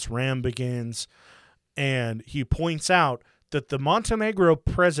armed once RAM begins. And he points out that the Montenegro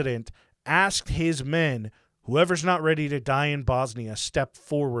president asked his men, whoever's not ready to die in Bosnia, step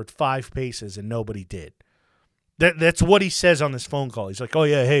forward 5 paces, and nobody did. That's what he says on this phone call. He's like, oh,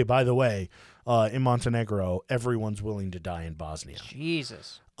 yeah, hey, by the way, in Montenegro, everyone's willing to die in Bosnia.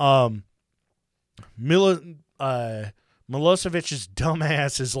 Jesus. Milosevic's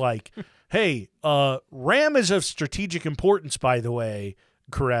dumbass is like, hey, RAM is of strategic importance, by the way,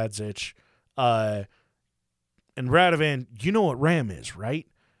 Karadzic. And Radovan, you know what RAM is, right?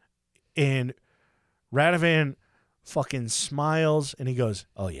 And Radovan fucking smiles, and he goes,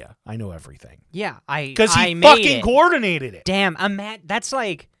 oh, yeah, I know everything. Yeah, because he fucking coordinated it. Damn, that's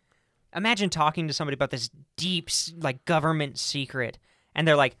like, imagine talking to somebody about this deep, like, government secret, and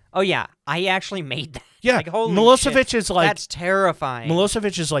they're like, oh, yeah, I actually made that. Yeah, like, holy Milosevic shit, is like... That's terrifying.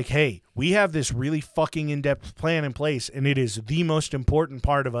 Milosevic is like, hey, we have this really fucking in-depth plan in place, and it is the most important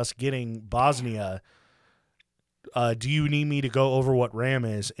part of us getting Bosnia. Do you need me to go over what RAM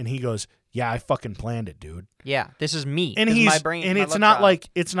is? And he goes, yeah, I fucking planned it, dude. Yeah, this is me. And this he's is my brain. And it's not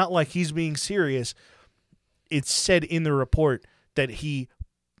like he's being serious. It's said in the report that he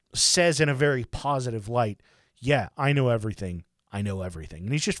says in a very positive light, yeah, I know everything. I know everything.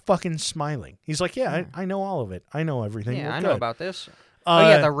 And he's just fucking smiling. He's like, yeah, I know all of it. I know everything. Yeah, We're I good. know about this. Oh,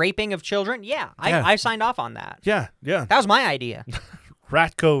 yeah, the raping of children? Yeah, I signed off on that. Yeah. That was my idea.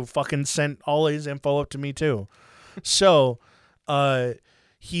 Ratko fucking sent all his info up to me, too. So,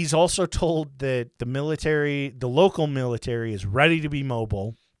 he's also told that the local military is ready to be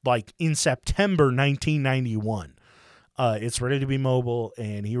mobile, like in September 1991. It's ready to be mobile,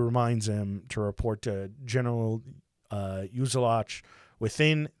 and he reminds him to report to General Uzelac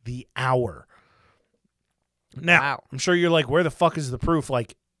within the hour. Now, wow. I'm sure you're like, where the fuck is the proof?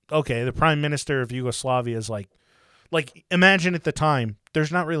 Like, okay, the prime minister of Yugoslavia is like, imagine at the time,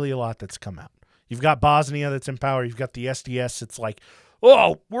 there's not really a lot that's come out. You've got Bosnia that's in power. You've got the SDS. It's like,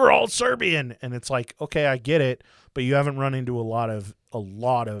 oh, we're all Serbian. And it's like, okay, I get it. But you haven't run into a lot of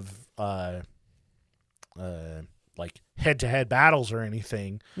like head-to-head battles or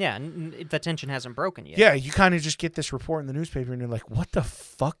anything. Yeah, the tension hasn't broken yet. Yeah, you kind of just get this report in the newspaper and you're like, what the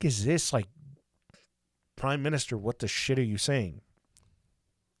fuck is this? Like, Prime Minister, what the shit are you saying?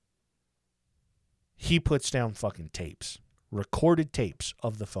 He puts down fucking tapes, recorded tapes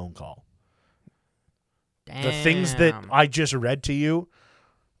of the phone call. Damn. The things that I just read to you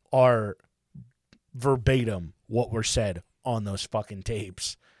are verbatim what were said on those fucking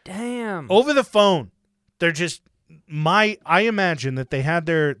tapes. Damn. Over the phone. They're just I imagine that they had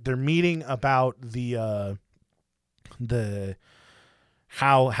their meeting about the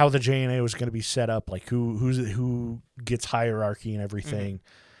how the JNA was going to be set up, like who gets hierarchy and everything. Mm-hmm.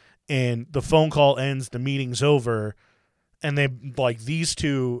 And the phone call ends, the meeting's over, And they like these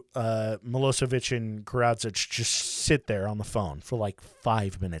two, Milosevic and Karadzic, just sit there on the phone for like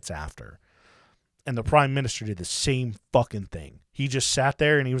 5 minutes after. And the prime minister did the same fucking thing. He just sat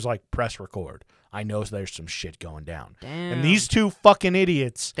there and he was like, press record. I know there's some shit going down. Damn. And these two fucking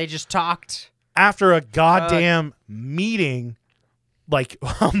idiots, They just talked. after a goddamn meeting, like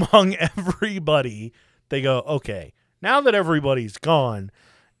among everybody, they go, okay, now that everybody's gone,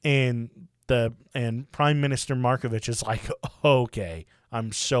 and Prime Minister Markovic is like, okay,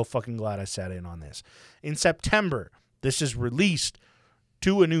 I'm so fucking glad I sat in on this. In September, this is released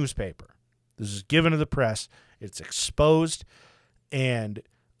to a newspaper. This is given to the press. It's exposed, and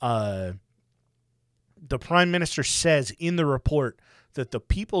the Prime Minister says in the report that the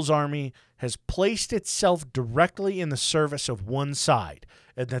People's Army has placed itself directly in the service of one side,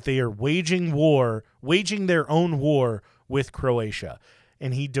 and that they are waging their own war with Croatia.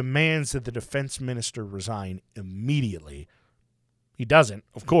 And he demands that the defense minister resign immediately. He doesn't,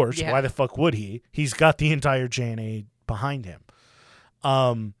 of course. Yeah. Why the fuck would he? He's got the entire JNA behind him.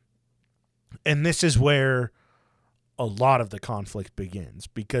 And this is where a lot of the conflict begins,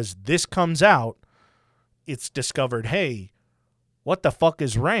 because this comes out, it's discovered, hey, what the fuck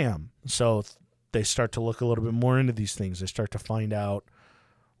is RAM? So they start to look a little bit more into these things. They start to find out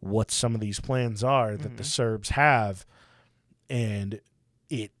what some of these plans are that the Serbs have, and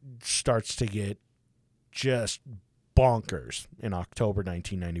it starts to get just bonkers in October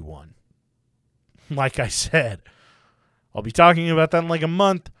 1991. Like I said, I'll be talking about that in like a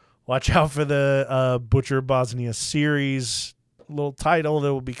month. Watch out for the Butcher Bosnia series little title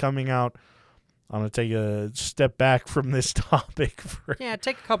that will be coming out. I'm going to take a step back from this topic for take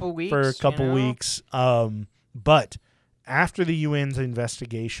a couple weeks. For a couple weeks. But after the UN's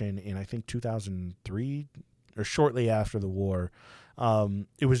investigation in, I think, 2003, or shortly after the war,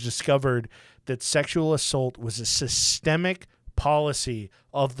 it was discovered that sexual assault was a systemic policy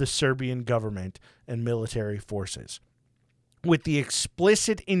of the Serbian government and military forces, with the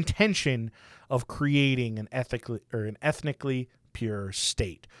explicit intention of creating an ethnically pure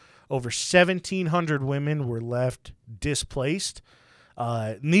state. Over 1,700 women were left displaced.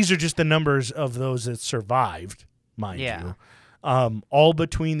 And these are just the numbers of those that survived, mind you. All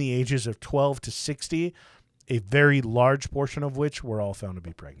between the ages of 12 to 60, a very large portion of which were all found to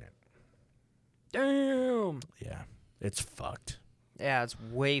be pregnant. Damn. Yeah, it's fucked. Yeah, it's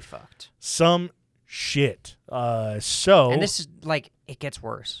way fucked. Some shit. And this is like, it gets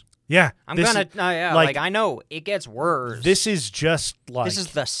worse. Yeah. I know it gets worse. This is just like, this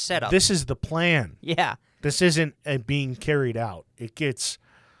is the setup. This is the plan. Yeah. This isn't being carried out. It gets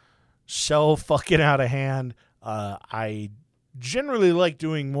so fucking out of hand. I generally like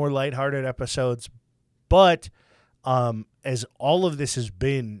doing more lighthearted episodes, but as all of this has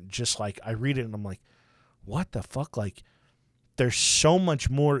been, just like, I read it and I'm like, what the fuck? Like, there's so much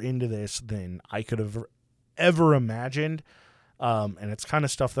more into this than I could have ever imagined. And it's kind of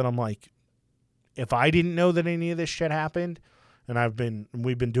stuff that I'm like, if I didn't know that any of this shit happened, and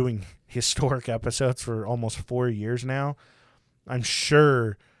we've been doing historic episodes for almost 4 years now, I'm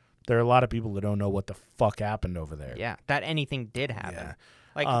sure there are a lot of people that don't know what the fuck happened over there. Yeah, that anything did happen.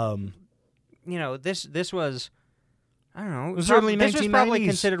 Yeah. Like, this was, I don't know. It was early 1990s. This was probably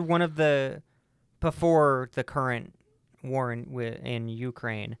considered one of the, before the current war in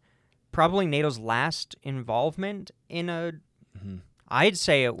Ukraine, probably NATO's last involvement in a, I'd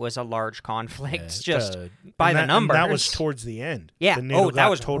say it was a large conflict, by the numbers. And that was towards the end. Yeah. That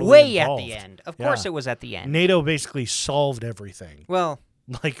was totally way involved. at the end. Of course it was at the end. NATO basically solved everything. Well,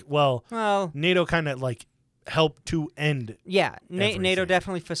 NATO kind of like helped to end. Yeah, NATO everything.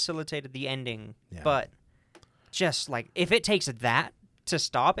 definitely facilitated the ending, but just like, if it takes that to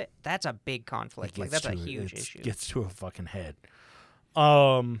stop it, that's a big conflict. Like, that's a huge issue. It gets to a fucking head.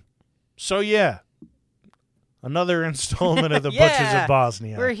 So yeah. Another installment of the Butchers of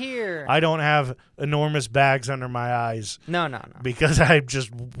Bosnia. We're here. I don't have enormous bags under my eyes. No. Because I'm just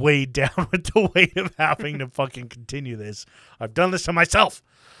weighed down with the weight of having to fucking continue this. I've done this to myself.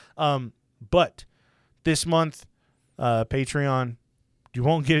 But this month, Patreon, you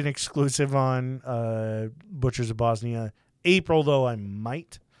won't get an exclusive on Butchers of Bosnia. April, though, I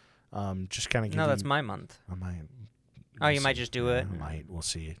might. Just kind of. No, that's my month. I might. You might just do it. I might. We'll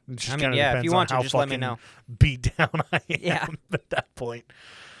see. It just if you want to, just let me know. Beat down I am at that point.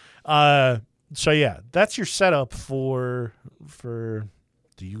 So yeah, that's your setup for the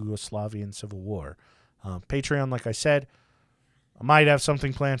Yugoslavian Civil War. Patreon, like I said, I might have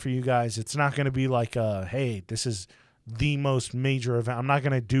something planned for you guys. It's not going to be like, hey, this is the most major event. I'm not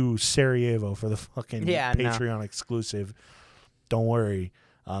going to do Sarajevo for the fucking Patreon exclusive. Don't worry.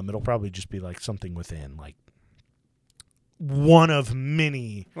 It'll probably just be like something within, like, one of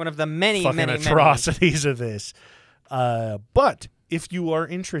many the many fucking many atrocities of this. But if you are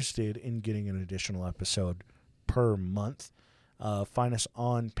interested in getting an additional episode per month, find us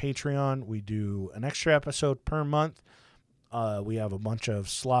on Patreon. We do an extra episode per month. We have a bunch of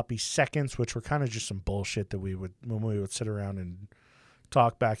sloppy seconds, which were kind of just some bullshit that we would sit around and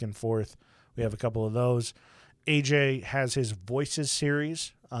talk back and forth. We have a couple of those. AJ has his Voices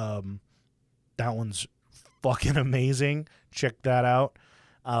series. That one's fucking amazing. Check that out.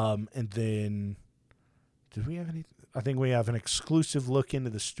 And then, did we have any? I think we have an exclusive look into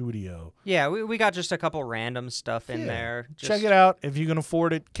the studio. Yeah, we got just a couple random stuff in there. Check it out. If you can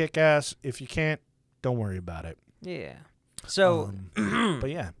afford it, kick ass. If you can't, don't worry about it. Yeah. So, but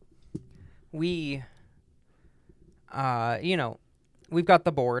yeah. We, we've got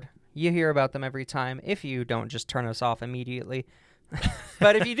the board. You hear about them every time if you don't just turn us off immediately.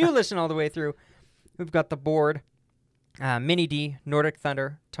 But if you do listen all the way through, we've got the board. Mini D, Nordic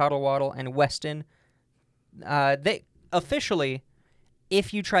Thunder, Toddle Waddle, and Weston. They officially,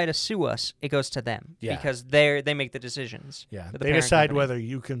 if you try to sue us, it goes to them because they make the decisions. Yeah, the they decide company. whether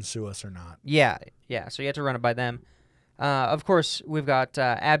you can sue us or not. Yeah. So you have to run it by them. Of course, we've got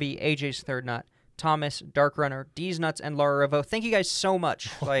Abby, AJ's Third Nut, Thomas, Dark Runner, D's Nuts, and Laura Revo. Thank you guys so much.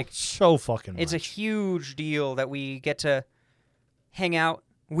 Like so fucking much. It's a huge deal that we get to hang out.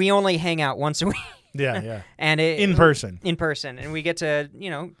 We only hang out once a week. Yeah. And in person, and we get to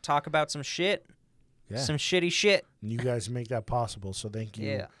talk about some shit. Yeah. Some shitty shit. You guys make that possible, so thank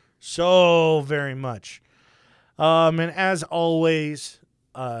you so very much. And as always,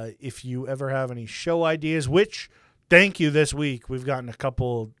 if you ever have any show ideas, which thank you this week, we've gotten a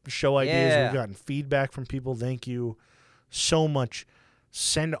couple show ideas. We've gotten feedback from people. Thank you so much.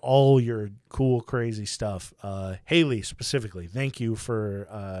 Send all your cool, crazy stuff. Haley, specifically, thank you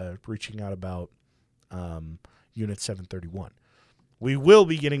for reaching out about Unit 731. We will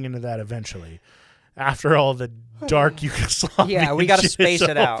be getting into that eventually. After all the dark Yugoslavian yeah, we got to space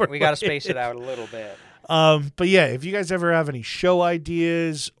it out. Over. We got to space it out a little bit. But yeah, if you guys ever have any show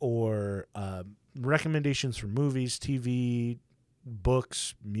ideas or recommendations for movies, TV,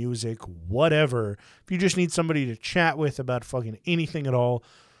 books, music, whatever, if you just need somebody to chat with about fucking anything at all,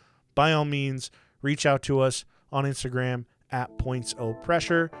 by all means, reach out to us on Instagram at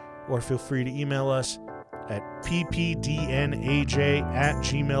pointsopressure, or feel free to email us at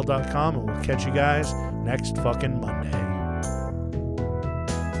ppdnaj@gmail.com, and we'll catch you guys next fucking Monday.